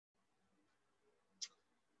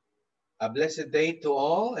A blessed day to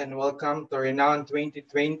all and welcome to Renown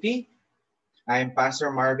 2020. I'm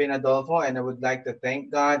Pastor Marvin Adolfo and I would like to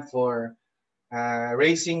thank God for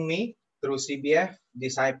raising me through CBF,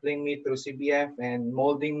 discipling me through CBF, and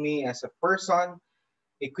molding me as a person,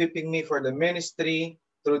 equipping me for the ministry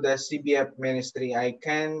through the CBF ministry.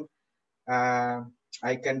 Uh,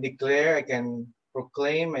 I can declare, I can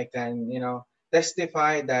proclaim, I can,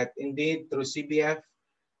 testify that indeed through CBF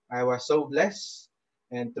I was so blessed,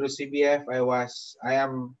 and through CBF, I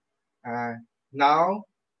am uh, now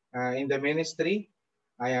in the ministry.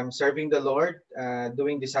 I am serving the Lord,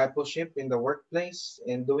 doing discipleship in the workplace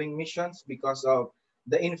and doing missions because of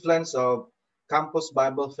the influence of Campus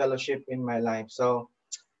Bible Fellowship in my life. So,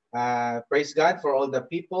 praise God for all the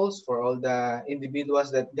peoples, for all the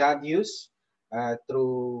individuals that God used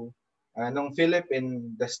through Nong Philip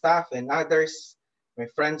and the staff and others, my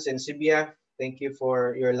friends in CBF. Thank you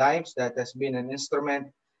for your lives. That has been an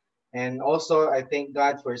instrument. And also, I thank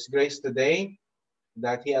God for His grace today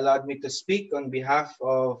that He allowed me to speak on behalf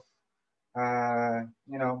of, uh,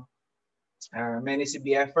 you know, many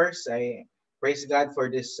CBFers. I praise God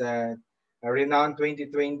for this renowned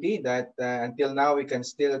 2020 that until now we can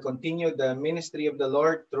still continue the ministry of the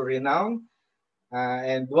Lord through renown.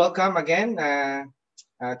 And welcome again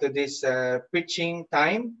to this preaching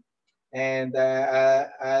time. And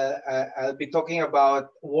I'll be talking about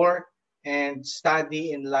work and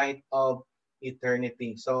study in light of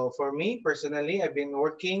eternity. So for me personally, I've been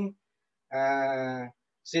working uh,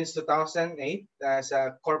 since 2008 as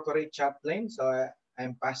a corporate chaplain. So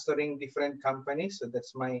I'm pastoring different companies. So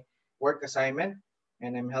that's my work assignment.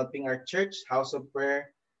 And I'm helping our church, House of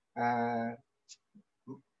Prayer, uh,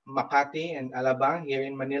 Makati and Alabang here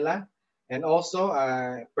in Manila. And also,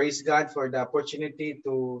 praise God for the opportunity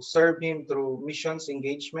to serve Him through missions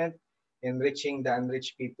engagement in reaching the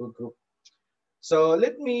unreached people group. So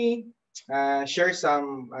let me share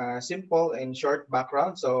some simple and short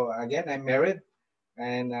background. So again, I'm married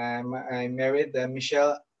and I married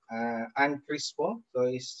Michelle Ann Crispo.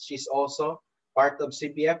 So she's also part of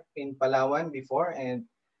CBF in Palawan before, and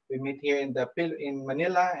we meet here in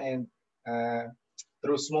Manila and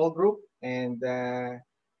through small group. And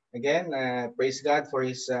again, praise God for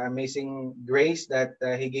His amazing grace that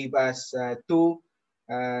He gave us two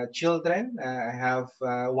children. I have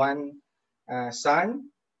one son,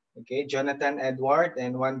 okay, Jonathan Edward,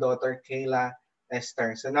 and one daughter, Kayla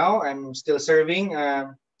Esther. So now I'm still serving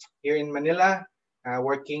here in Manila,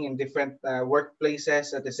 working in different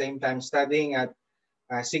workplaces at the same time studying at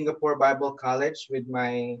Singapore Bible College with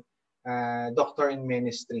my doctor in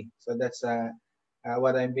ministry. So that's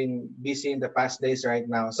what I've been busy in the past days right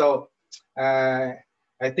now. So uh,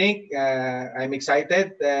 I think I'm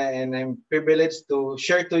excited and I'm privileged to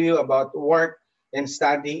share to you about work and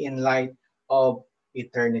study in light of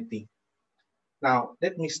eternity. Now,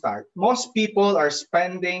 let me start. Most people are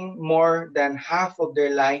spending more than half of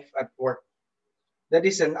their life at work. That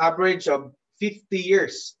is an average of 50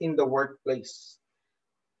 years in the workplace.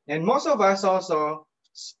 And most of us also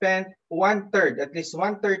spend one third, at least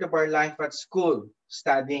one third of our life at school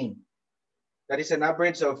studying. That is an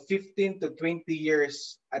average of 15 to 20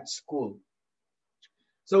 years at school.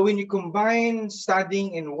 So when you combine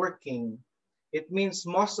studying and working, it means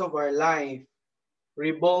most of our life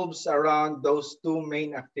revolves around those two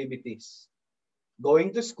main activities: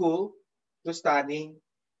 going to school to study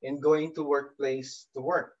and going to workplace to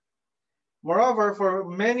work. Moreover, for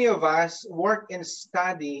many of us, work and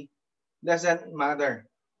study doesn't matter.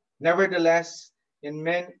 Nevertheless,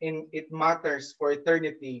 it matters for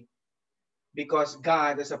eternity because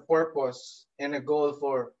God has a purpose and a goal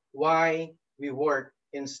for why we work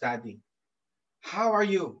and study. How are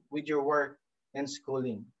you with your work and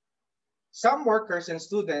schooling? Some workers and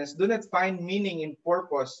students do not find meaning and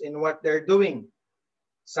purpose in what they're doing.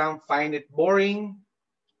 Some find it boring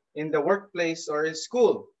in the workplace or in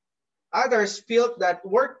school. Others feel that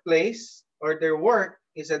workplace or their work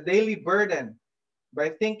is a daily burden by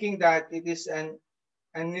thinking that it is an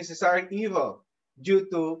unnecessary evil due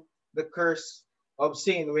to the curse of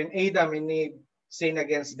sin when Adam and Eve sinned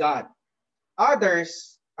against God.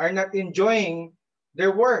 Others are not enjoying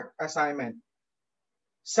their work assignment.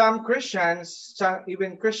 Some Christians,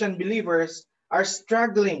 even Christian believers, are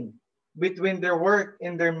struggling between their work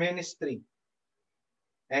and their ministry.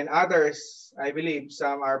 And others, I believe,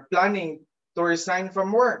 some are planning to resign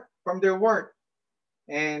from work, from their work,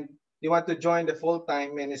 and they want to join the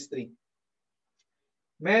full-time ministry.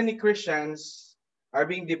 Many Christians are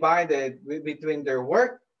being divided between their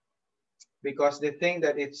work because they think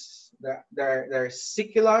that they're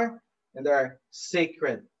secular and they're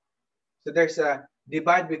sacred. So there's a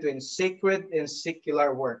divide between sacred and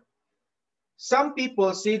secular work. Some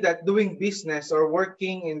people see that doing business or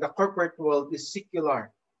working in the corporate world is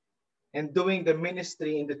secular, and doing the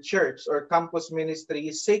ministry in the church or campus ministry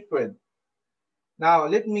is sacred. Now,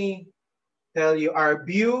 let me tell you, our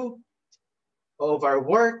view of our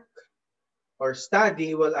work or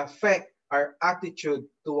study will affect our attitude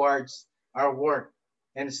towards our work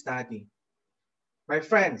and study. My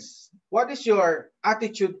friends, what is your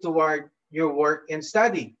attitude toward your work and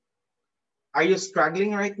study? Are you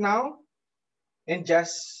struggling right now and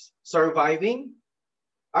just surviving?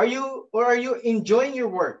 Are you enjoying your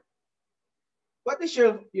work? What is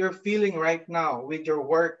your feeling right now with your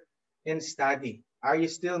work and study? Are you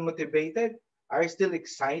still motivated? Are you still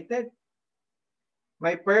excited?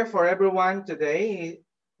 My prayer for everyone today,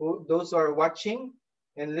 those who are watching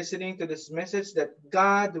and listening to this message, that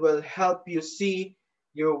God will help you see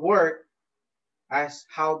your work as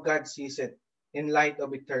how God sees it in light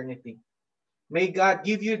of eternity. May God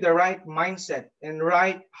give you the right mindset and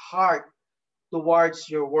right heart towards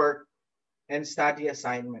your work and study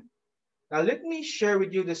assignment. Now, let me share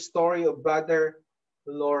with you the story of Brother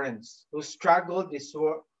Lawrence, who struggled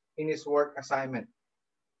in his work assignment.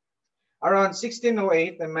 Around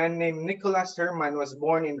 1608, a man named Nicholas Herman was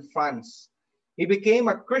born in France. He became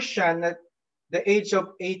a Christian at the age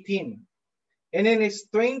of 18. And in his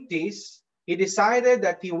 20s, he decided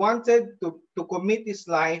that he wanted to commit his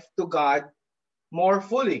life to God more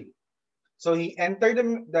fully. So he entered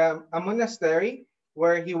a monastery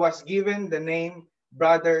where he was given the name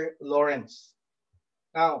Brother Lawrence.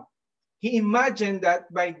 Now, he imagined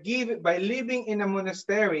that by living in a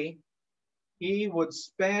monastery, he would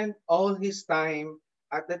spend all his time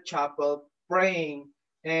at the chapel praying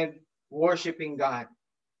and worshiping God.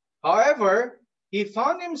 However, he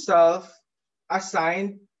found himself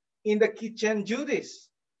assigned in the kitchen duties,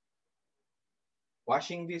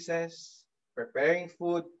 washing dishes, preparing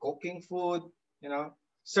food, cooking food,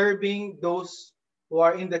 serving those who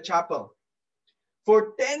are in the chapel.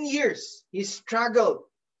 For 10 years, he struggled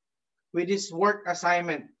with his work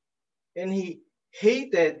assignment, and he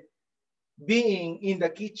hated being in the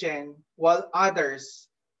kitchen while at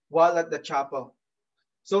the chapel.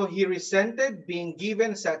 So he resented being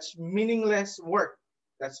given such meaningless work.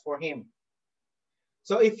 That's for him.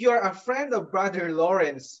 So if you're a friend of Brother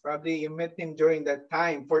Lawrence, probably you met him during that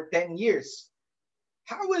time for 10 years,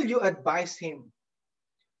 how will you advise him?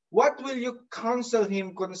 What will you counsel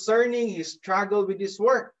him concerning his struggle with his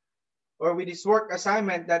work or with his work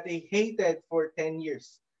assignment that he hated for 10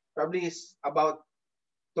 years? Probably is about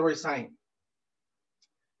to resign.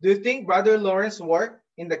 Do you think Brother Lawrence's work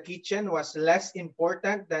in the kitchen was less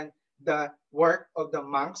important than the work of the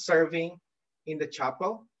monk serving in the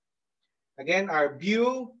chapel? Again, our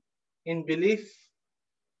view in belief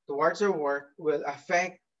towards our work will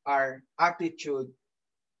affect our attitude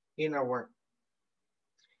in our work.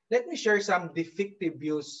 Let me share some defective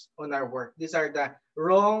views on our work. These are the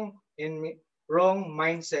wrong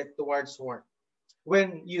mindset towards work.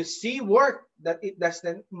 When you see work that it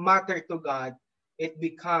doesn't matter to God, it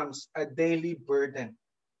becomes a daily burden.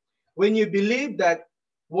 When you believe that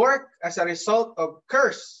work as a result of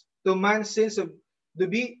curse to man's sins of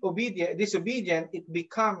disobedient, it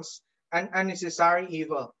becomes an unnecessary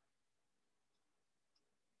evil.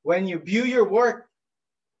 When you view your work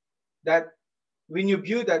when you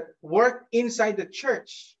view that work inside the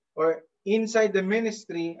church or inside the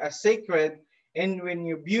ministry as sacred, and when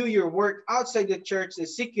you view your work outside the church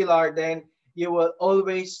as secular, then you will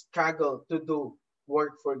always struggle to do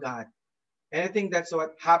work for God. And I think that's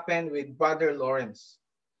what happened with Brother Lawrence.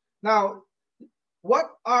 Now, what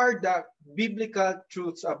are the biblical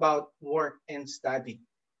truths about work and study?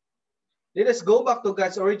 Let us go back to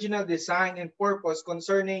God's original design and purpose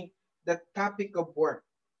concerning the topic of work.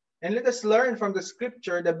 And let us learn from the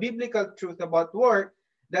scripture the biblical truth about work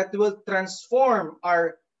that will transform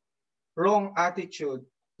our wrong attitude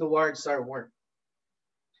towards our work.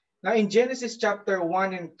 Now, in Genesis chapter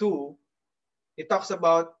 1 and 2, it talks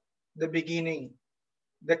about the beginning,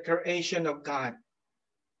 the creation of God.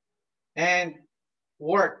 And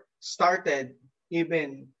work started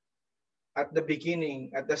even at the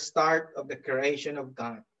beginning, at the start of the creation of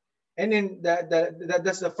God. And in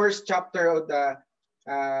that's the first chapter of the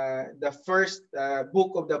first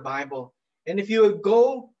book of the Bible. And if you would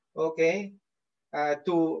go,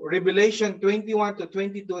 to Revelation 21 to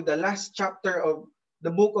 22, the last chapter of the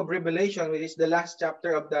book of Revelation, which is the last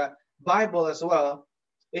chapter of the Bible as well,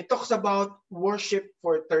 it talks about worship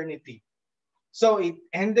for eternity. So it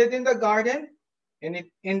ended in the garden, and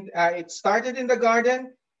it started in the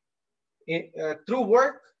garden through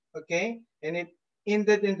work, and it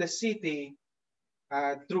ended in the city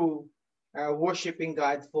through worshiping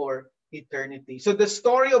God for eternity. So the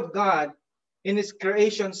story of God in his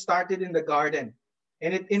creation started in the garden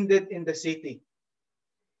and it ended in the city.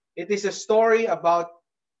 It is a story about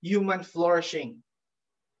human flourishing.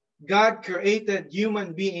 God created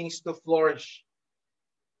human beings to flourish.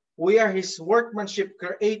 We are his workmanship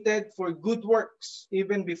created for good works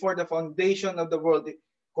even before the foundation of the world,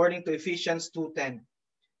 according to Ephesians 2:10.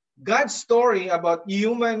 God's story about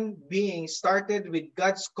human beings started with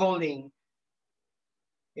God's calling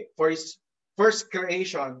for his first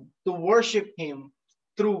creation to worship him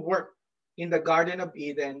through work in the Garden of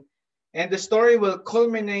Eden. And the story will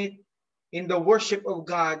culminate in the worship of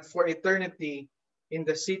God for eternity in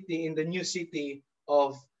the city, in the new city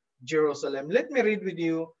of Jerusalem. Let me read with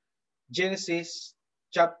you Genesis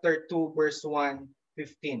chapter 2, verse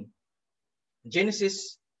 1-15.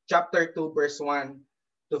 Genesis chapter 2, verse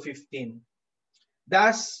 1-15.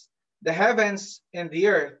 Thus the heavens and the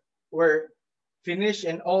earth were finished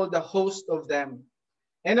and all the host of them.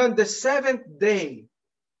 And on the seventh day,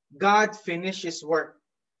 God finished his work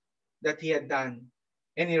that he had done.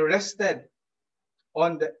 And he rested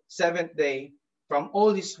on the seventh day from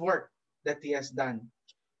all his work that he has done.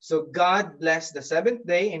 So God blessed the seventh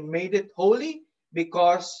day and made it holy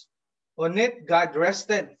because on it God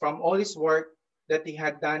rested from all his work that he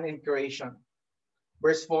had done in creation.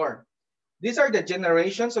 Verse 4. These are the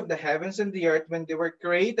generations of the heavens and the earth when they were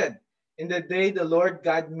created, in the day the Lord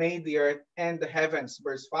God made the earth and the heavens.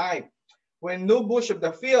 Verse 5. When no bush of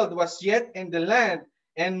the field was yet in the land,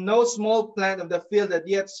 and no small plant of the field had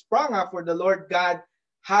yet sprung up, for the Lord God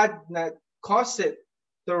had not caused it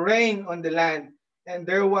to rain on the land, and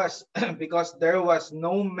there was because there was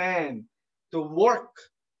no man to work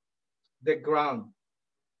the ground.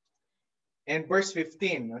 And verse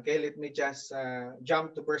 15, okay, let me just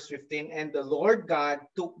jump to verse 15. And the Lord God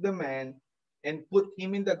took the man and put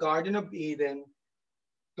him in the Garden of Eden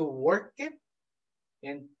to work it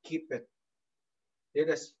and keep it. Let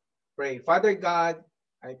us pray. Father God,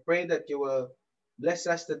 I pray that you will bless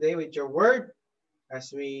us today with your word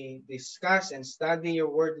as we discuss and study your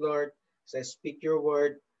word, Lord. As I speak your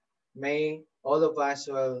word, may all of us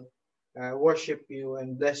will worship you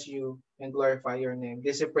and bless you and glorify your name.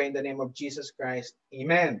 This I pray in the name of Jesus Christ.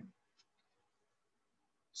 Amen.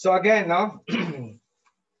 So again, no,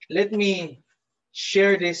 let me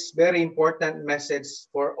share this very important message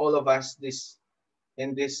for all of us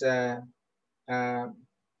in this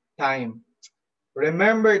time.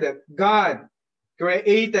 Remember that God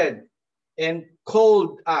created and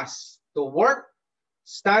called us to work,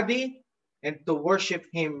 study, and to worship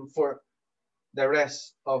him for the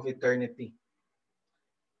rest of eternity.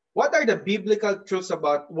 What are the biblical truths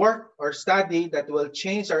about work or study that will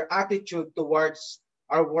change our attitude towards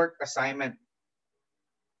our work assignment?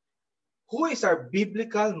 Who is our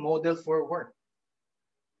biblical model for work?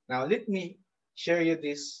 Now, let me share you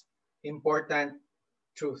this important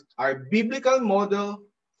truth. Our biblical model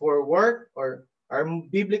for work, or our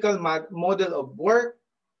biblical model of work,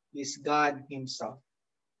 is God himself.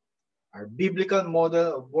 Our biblical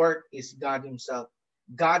model of work is God himself.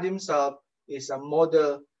 God himself is a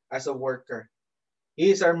model as a worker.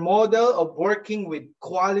 He is our model of working with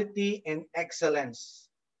quality and excellence.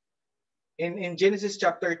 In Genesis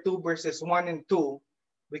chapter 2, verses 1 and 2,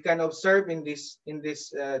 we can observe in these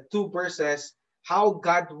two verses how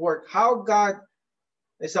God worked, how God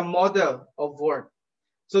is a model of work.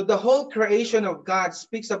 So the whole creation of God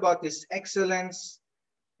speaks about this excellence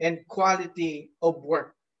and quality of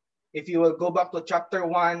work. If you will go back to chapter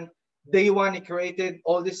 1, day 1, he created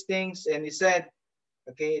all these things and he said,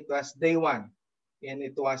 okay, it was day 1 and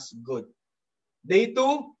it was good. Day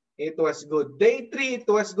 2, it was good. Day 3, it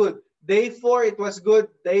was good. Day 4, it was good.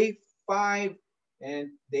 Day 5 and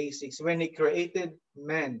day 6. When he created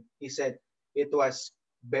man, he said, it was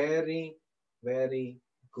very, very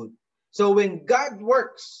good. So when God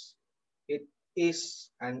works, it is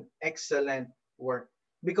an excellent work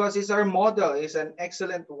because he's our model, he's an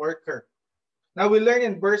excellent worker. Now we learn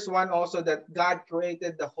in verse 1 also that God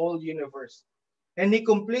created the whole universe and he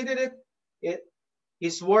completed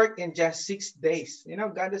his work in just 6 days. You know,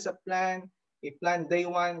 God has a plan. He planned day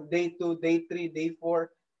 1, day 2, day 3, day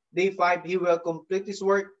 4, day 5. He will complete his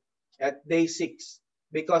work at day 6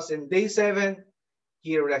 because in day 7,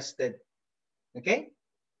 he rested. Okay?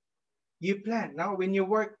 You plan. Now, when you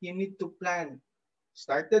work, you need to plan.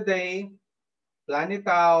 Start the day, plan it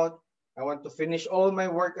out. I want to finish all my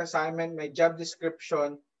work assignment, my job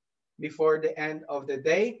description before the end of the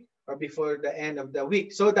day or before the end of the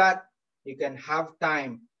week so that you can have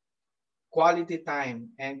time, quality time.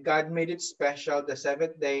 And God made it special the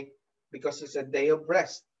 7th day because it's a day of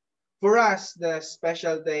rest. For us, the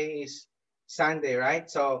special day is Sunday, right?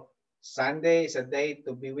 So Sunday is a day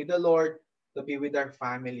to be with the Lord, to be with our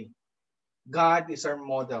family. God is our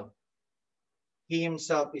model. He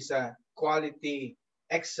himself is a quality,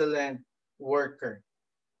 excellent worker.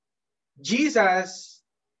 Jesus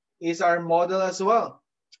is our model as well.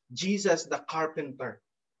 Jesus, the carpenter.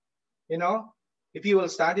 You know, if you will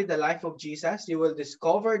study the life of Jesus, you will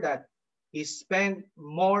discover that he spent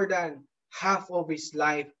more than half of his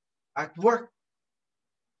life at work.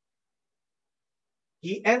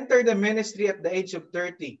 He entered the ministry at the age of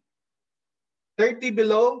 30. 30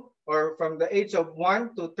 below, or from the age of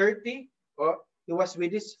 1 to 30, or he was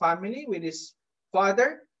with his family, with his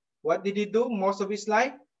father. What did he do most of his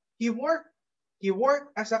life? He worked. He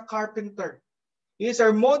worked as a carpenter. He is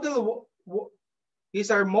our model. He's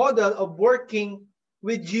our model of working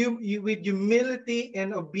with with humility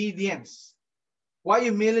and obedience. Why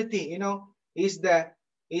humility? You know, he's the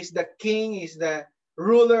king, he's the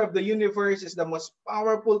ruler of the universe, is the most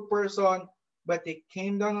powerful person, but he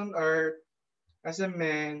came down on earth as a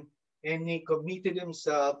man and he committed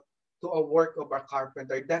himself to a work of a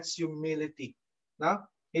carpenter. That's humility. No?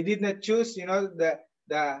 He did not choose, you know,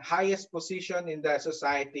 the highest position in the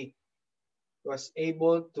society. He was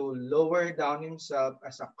able to lower down himself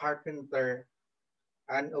as a carpenter,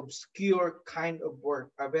 an obscure kind of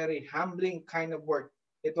work, a very humbling kind of work.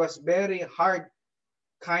 It was very hard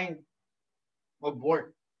kind of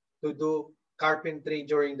work to do carpentry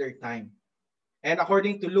during their time. And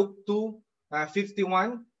according to Luke 2,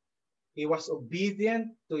 51, he was obedient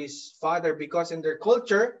to his father because in their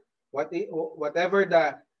culture, whatever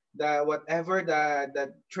the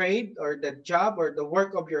trade or the job or the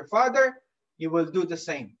work of your father, you will do the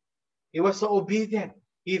same. He was so obedient.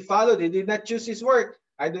 He followed. He did not choose his work.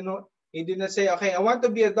 I don't know. He did not say, okay, I want to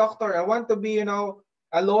be a doctor. I want to be, you know,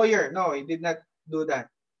 a lawyer. No, he did not do that.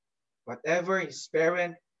 Whatever his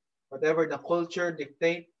parent, whatever the culture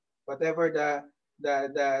dictate, whatever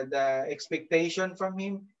the expectation from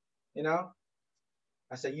him, you know,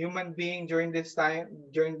 as a human being during this time,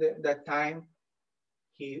 that time,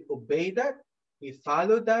 he obeyed that, he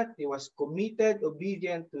followed that, he was committed,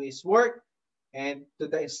 obedient to his work and to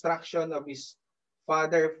the instruction of his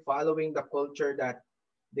father, following the culture that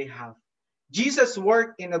they have. Jesus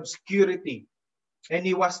worked in obscurity and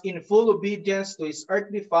he was in full obedience to his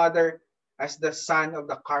earthly father as the son of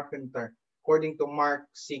the carpenter, according to Mark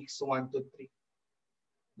 6:1-3.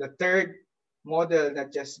 The third model,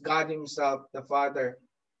 not just God himself, the Father,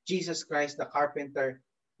 Jesus Christ, the carpenter,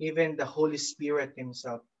 even the Holy Spirit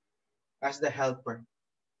himself as the helper.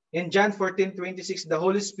 In John 14:26, the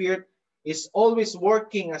Holy Spirit is always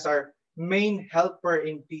working as our main helper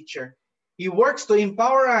and teacher. He works to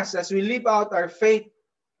empower us as we live out our faith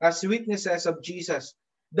as witnesses of Jesus.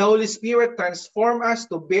 The Holy Spirit transforms us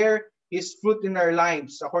to bear his fruit in our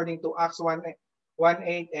lives, according to Acts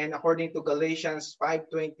 1:8 and according to Galatians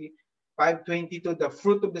 5:22, the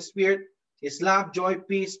fruit of the Spirit is love, joy,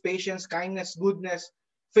 peace, patience, kindness, goodness,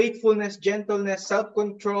 faithfulness, gentleness,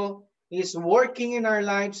 self-control. He is working in our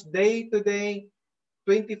lives day to day,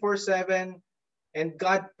 24/7, and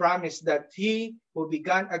God promised that he who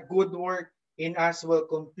began a good work in us will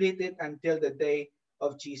complete it until the day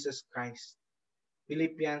of Jesus Christ.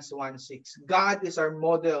 Philippians 1:6. God is our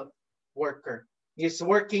model worker. He is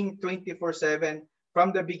working 24/7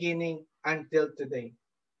 from the beginning until today.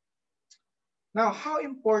 Now, how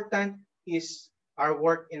important is our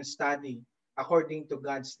work and study according to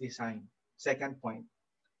God's design? Second point.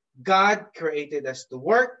 God created us to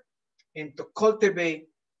work and to cultivate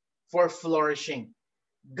for flourishing.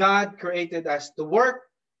 God created us to work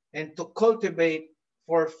and to cultivate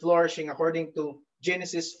for flourishing, according to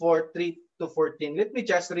Genesis 4:3-14. Let me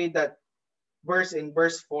just read that verse in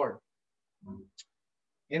verse 4.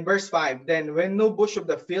 In verse 5, then when no bush of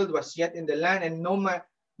the field was yet in the land, and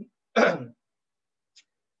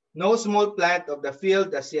no small plant of the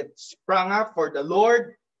field as yet sprung up, for the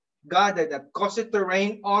Lord God had not caused it to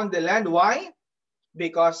rain on the land. Why?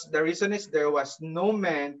 Because the reason is there was no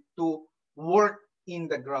man to work in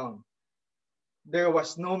the ground. There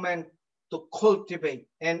was no man to cultivate.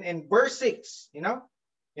 And in verse 6, you know,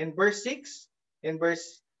 in verse 6, in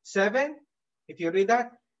verse 7, if you read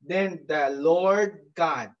that, then the Lord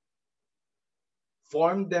God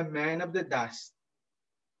formed the man of the dust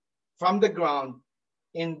from the ground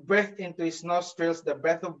and breathed into his nostrils the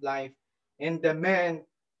breath of life, and the man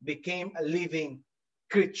became a living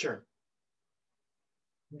creature.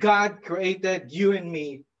 God created you and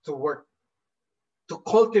me to work, to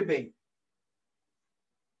cultivate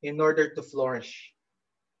in order to flourish.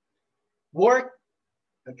 Work,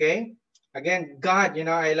 okay? Again, God, you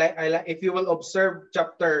know, I like if you will observe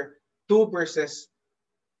chapter 2 verses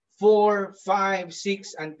 4, 5,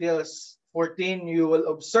 6 until 14, you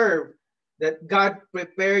will observe that God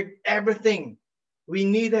prepared everything we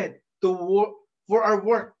needed to work for our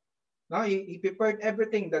work. No, he prepared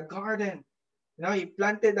everything, the garden. No, he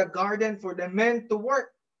planted a garden for the men to work.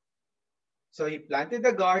 So he planted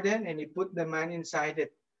the garden and he put the man inside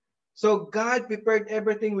it. So God prepared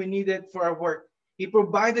everything we needed for our work. He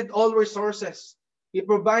provided all resources. He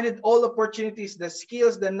provided all opportunities, the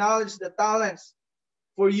skills, the knowledge, the talents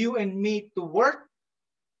for you and me to work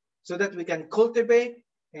so that we can cultivate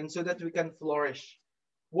and so that we can flourish.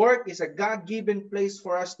 Work is a God-given place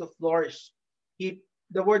for us to flourish.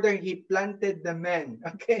 The word there, he planted the man.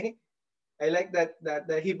 Okay, I like that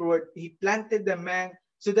the Hebrew word. He planted the man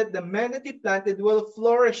so that the man that he planted will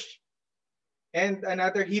flourish. And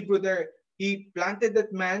another Hebrew there, he planted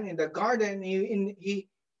that man in the garden. He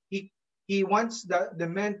wants the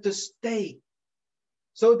man to stay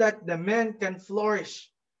so that the man can flourish.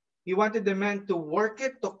 He wanted the man to work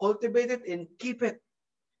it, to cultivate it, and keep it.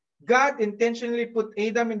 God intentionally put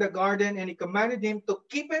Adam in the garden and he commanded him to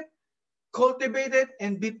keep it, cultivate it,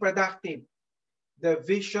 and be productive. The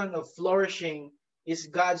vision of flourishing is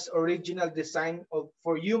God's original design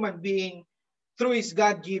for human being through his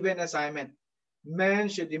God-given assignment. Man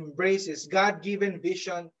should embrace his God-given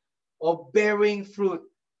vision of bearing fruit,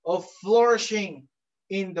 of flourishing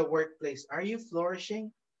in the workplace. Are you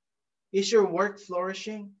flourishing? Is your work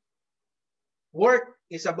flourishing? Work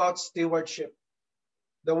is about stewardship.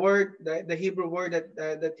 The word, the Hebrew word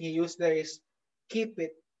that he used there is keep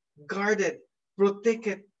it, guard it, protect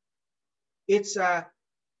it. It's a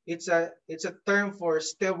term for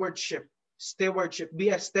stewardship. Stewardship. Be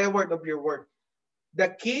a steward of your work. The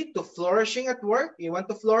key to flourishing at work, you want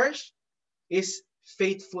to flourish, is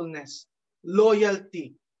faithfulness,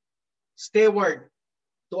 loyalty, steward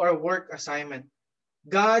to our work assignment.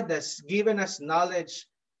 God has given us knowledge,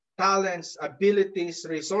 talents, abilities,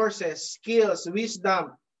 resources, skills,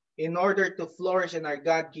 wisdom in order to flourish in our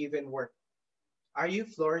God-given work. Are you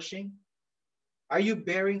flourishing? Are you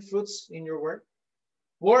bearing fruits in your work?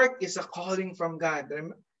 Work is a calling from God.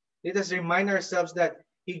 Let us remind ourselves that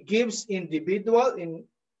he gives individual in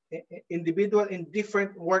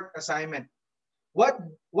different work assignment. What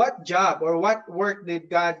job or what work did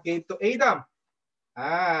God give to Adam?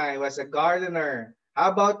 He was a gardener.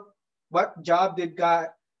 How about what job did God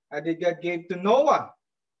give to Noah?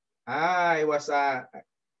 He was a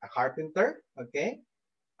carpenter. Okay.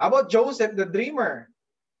 How about Joseph the dreamer?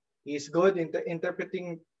 He's good in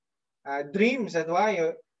interpreting dreams. That's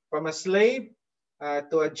why from a slave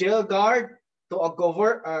to a jail guard to a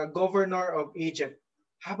governor of Egypt.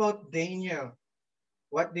 How about Daniel?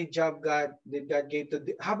 What job did God give to?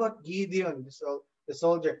 How about Gideon, the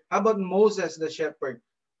soldier? How about Moses, the shepherd?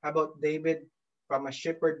 How about David, from a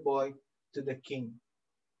shepherd boy to the king?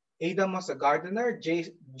 Adam was a gardener.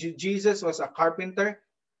 Jesus was a carpenter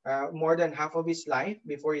more than half of his life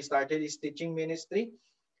before he started his teaching ministry.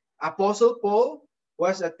 Apostle Paul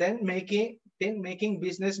was a tent-making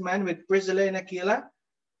businessman with Priscilla and Aquila.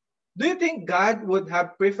 Do you think God would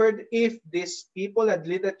have preferred if these people had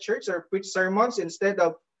led a church or preached sermons instead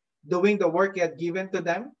of doing the work he had given to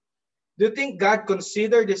them? Do you think God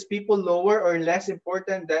considered these people lower or less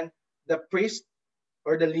important than the priests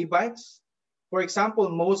or the Levites? For example,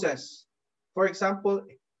 Moses. For example,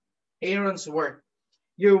 Aaron's work.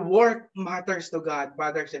 Your work matters to God,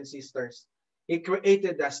 brothers and sisters. He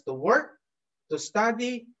created us to work, to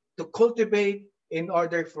study, to cultivate in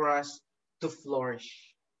order for us to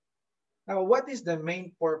flourish. Now, what is the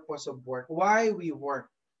main purpose of work? Why we work?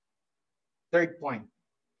 Third point.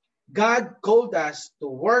 God called us to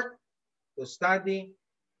work, to study,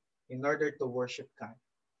 in order to worship God.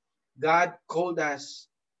 God called us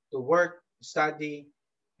to work, study,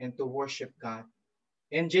 and to worship God.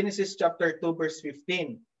 In Genesis chapter 2, verse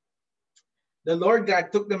 15, the Lord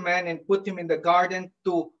God took the man and put him in the garden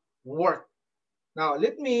to work. Now,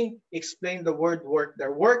 let me explain the word work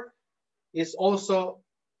there. Work is also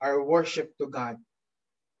our worship to God.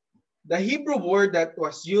 The Hebrew word that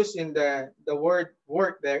was used in the word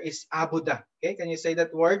work there is abuda. Okay, can you say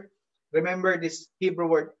that word? Remember this Hebrew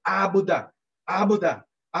word, abuda, abuda,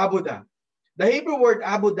 abuda. The Hebrew word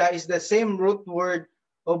abuda is the same root word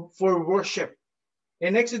for worship.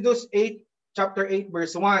 In Exodus 8, chapter 8,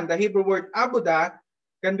 verse 1, the Hebrew word abuda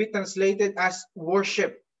can be translated as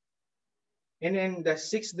worship. And in the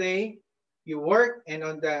sixth day, you work, and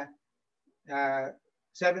on the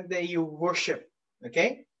seventh day, you worship.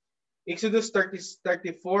 Okay? Exodus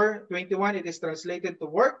 34:21, it is translated to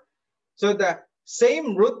work. So the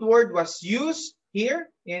same root word was used here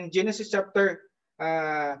in Genesis chapter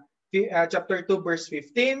 2, verse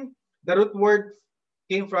 15. The root word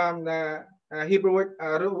came from the Hebrew word,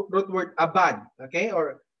 root word abad, okay,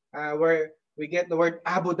 or where we get the word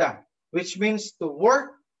abuda, which means to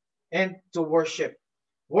work and to worship.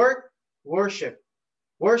 Work, worship,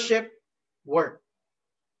 worship, work.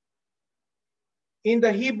 In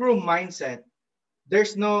the Hebrew mindset,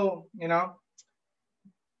 there's no,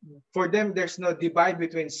 for them, there's no divide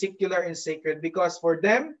between secular and sacred because for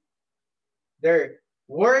them, their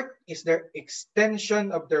work is their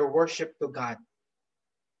extension of their worship to God.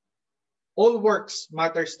 All works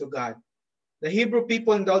matters to God. The Hebrew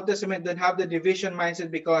people in the Old Testament don't have the division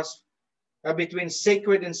mindset because between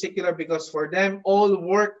sacred and secular because for them, all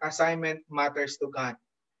work assignment matters to God.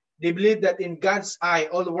 They believe that in God's eye,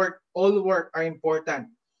 all work are important.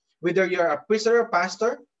 Whether you're a priest or a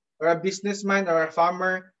pastor, or a businessman, or a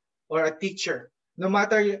farmer, or a teacher, no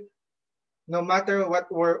matter what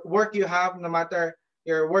work you have, no matter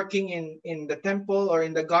you're working in the temple or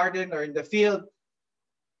in the garden or in the field,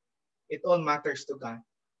 it all matters to God.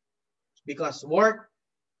 Because work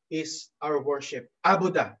is our worship.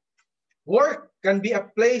 Abuda. Work can be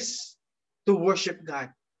a place to worship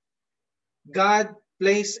God. God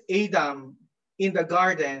placed Adam in the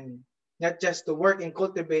garden, not just to work and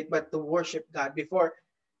cultivate, but to worship God. Before,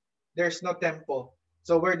 there's no temple.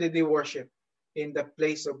 So where did they worship? In the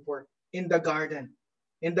place of work, in the garden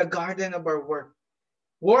of our work.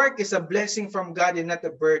 Work is a blessing from God and not a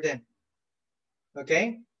burden.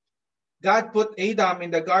 Okay? God put Adam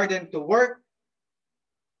in the garden to work.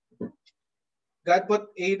 God put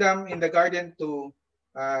Adam in the garden to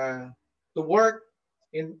work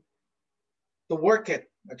to work it.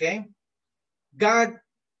 Okay? God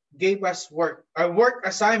gave us work. Our work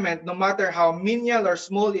assignment, no matter how menial or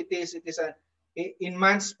small it is in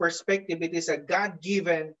man's perspective, it is a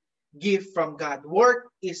God-given gift from God.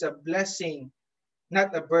 Work is a blessing,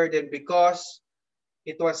 not a burden, because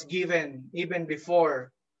it was given even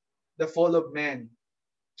before the fall of man.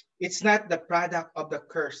 It's not the product of the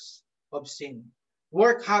curse of sin.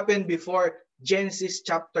 Work happened before Genesis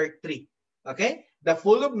chapter 3. Okay? The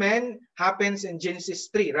fall of man happens in Genesis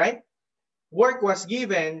 3, right? Work was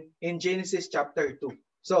given in Genesis chapter 2.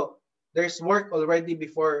 So there's work already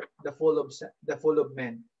before the fall of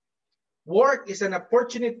man. Work is an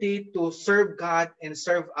opportunity to serve God and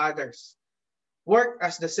serve others. Work,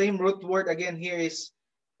 as the same root word again here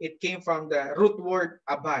it came from the root word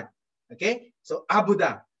abad. Okay? So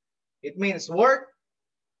abuda. It means work,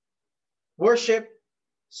 worship,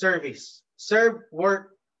 service. Serve,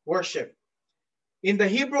 work, worship. In the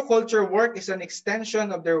Hebrew culture, work is an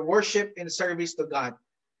extension of their worship and service to God.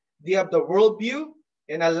 They have the worldview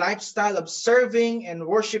and a lifestyle of serving and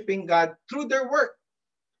worshiping God through their work,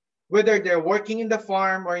 whether they're working in the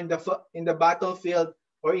farm or in the battlefield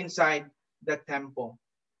or inside the temple.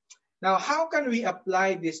 Now, how can we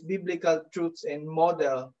apply these biblical truths and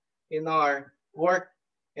model in our work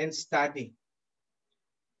and study?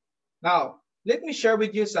 Now, let me share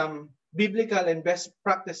with you some biblical and best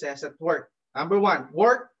practices at work. Number one,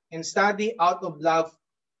 work and study out of love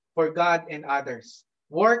for God and others.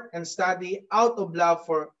 Work and study out of love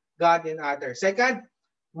for God and others. Second,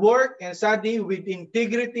 work and study with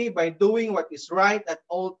integrity by doing what is right at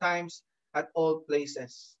all times, at all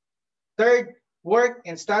places. Third, work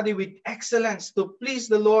and study with excellence to please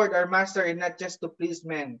the Lord, our Master, and not just to please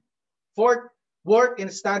men. Fourth, work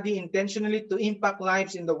and study intentionally to impact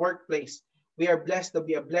lives in the workplace. We are blessed to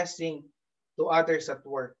be a blessing to others at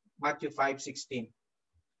work. Matthew 5:16.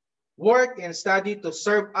 Work and study to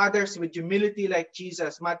serve others with humility like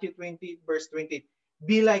Jesus. Matthew 20, verse 20.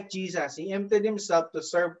 Be like Jesus. He emptied himself to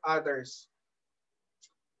serve others.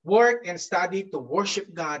 Work and study to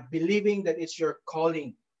worship God, believing that it's your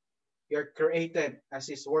calling. You're created as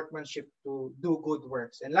his workmanship to do good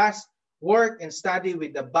works. And last, work and study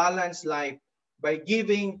with a balanced life by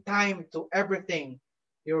giving time to everything.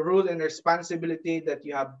 Your rule and responsibility that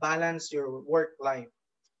you have balanced your work life.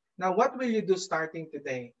 Now, what will you do starting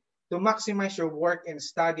today to maximize your work and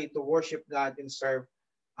study to worship God and serve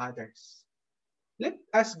others? Let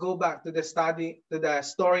us go back to the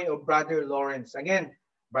story of Brother Lawrence. Again,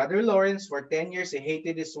 Brother Lawrence, for 10 years, he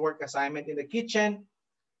hated his work assignment in the kitchen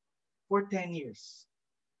for 10 years.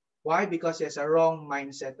 Why? Because he has a wrong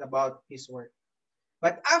mindset about his work.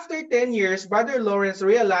 But after 10 years, Brother Lawrence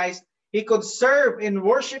realized he could serve and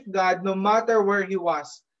worship God no matter where he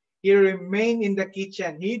was. He remained in the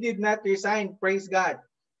kitchen. He did not resign, praise God.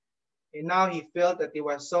 And now he felt that he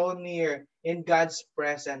was so near in God's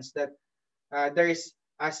presence that there is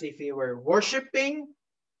as if he were worshiping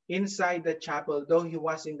inside the chapel, though he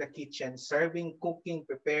was in the kitchen, serving, cooking,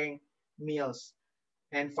 preparing meals.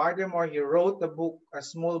 And furthermore, he wrote a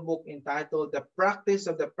small book entitled The Practice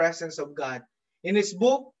of the Presence of God. In his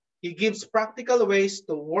book, he gives practical ways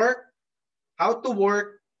to work, how to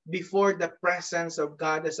work before the presence of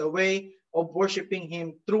God as a way of worshiping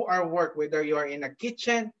him through our work, whether you are in a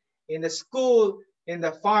kitchen, in the school, in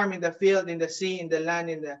the farm, in the field, in the sea, in the land,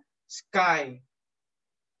 in the sky.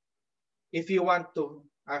 If you want to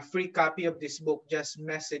a free copy of this book, just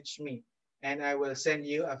message me and I will send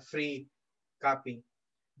you a free copy.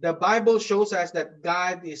 The Bible shows us that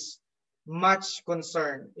God is much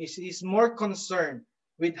concerned, is more concerned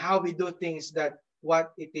with how we do things than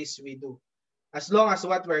what it is we do. As long as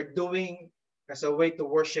what we're doing as a way to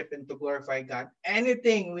worship and to glorify God,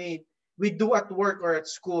 anything we do at work or at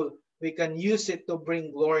school, we can use it to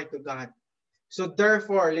bring glory to God. So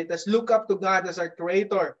therefore, let us look up to God as our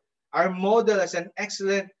creator, our model as an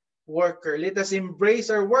excellent worker. Let us embrace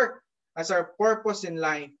our work as our purpose in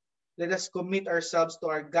life. Let us commit ourselves to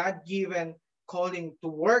our God-given calling to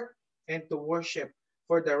work and to worship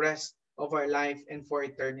for the rest of our life and for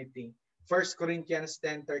eternity. 1 Corinthians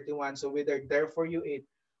 10:31. So whether therefore you eat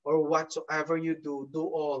or whatsoever you do, do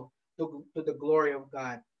all to the glory of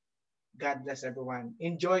God. God bless everyone.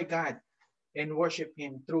 Enjoy God and worship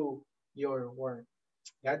him through your work.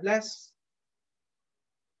 God bless.